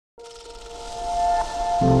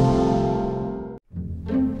The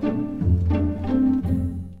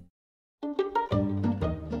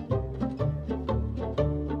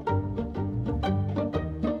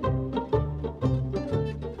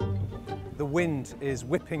wind is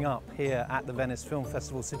whipping up here at the Venice Film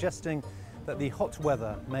Festival, suggesting that the hot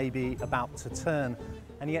weather may be about to turn,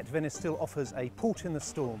 and yet Venice still offers a port in the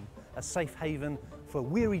storm, a safe haven for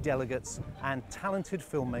weary delegates and talented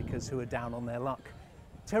filmmakers who are down on their luck.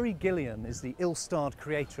 Terry Gilliam is the ill-starred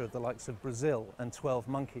creator of the likes of Brazil and 12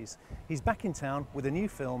 Monkeys. He's back in town with a new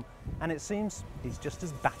film, and it seems he's just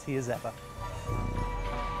as batty as ever.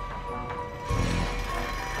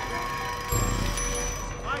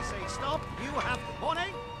 I say stop, you have the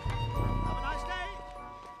warning. Have a nice day.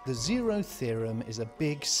 The Zero Theorem is a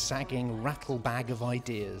big, sagging rattle bag of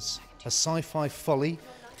ideas. A sci-fi folly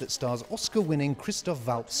that stars Oscar-winning Christoph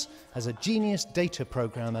Waltz as a genius data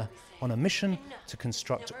programmer on a mission to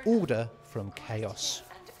construct order from chaos.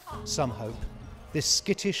 Some hope. This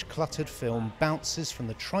skittish, cluttered film bounces from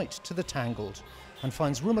the trite to the tangled and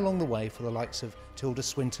finds room along the way for the likes of Tilda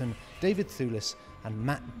Swinton, David Thewlis and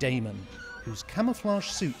Matt Damon, whose camouflage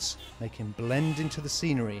suits make him blend into the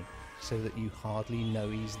scenery so that you hardly know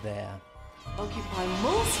he's there. Occupy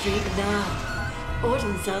Mall Street now.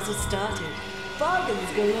 Autumn sales have started.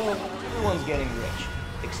 Bargains galore. Everyone's getting rich,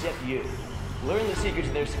 except you. Learn the secrets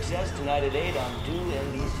of their success tonight at 8 on Do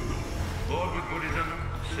NBC. Bored with Buddhism,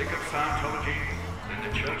 sick of Scientology, then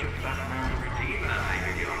the Church of Flatman Redeemer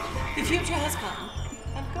may be the answer. The future has come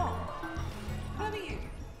and gone. How are you?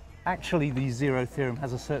 Actually, the Zero Theorem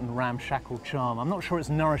has a certain ramshackle charm. I'm not sure it's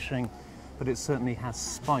nourishing, but it certainly has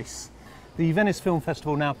spice. The Venice Film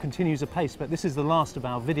Festival now continues apace, but this is the last of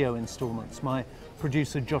our video installments. My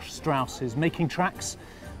producer Josh Strauss is making tracks,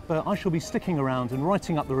 but I shall be sticking around and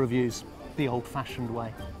writing up the reviews the old-fashioned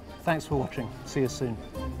way. Thanks for watching. See you soon.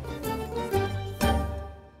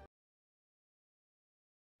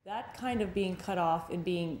 That kind of being cut off and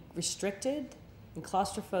being restricted and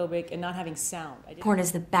claustrophobic and not having sound. Porn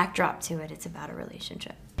is the backdrop to it. It's about a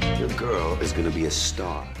relationship. Your girl is going to be a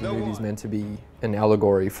star. The movie's meant to be an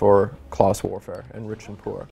allegory for class warfare and rich and poor.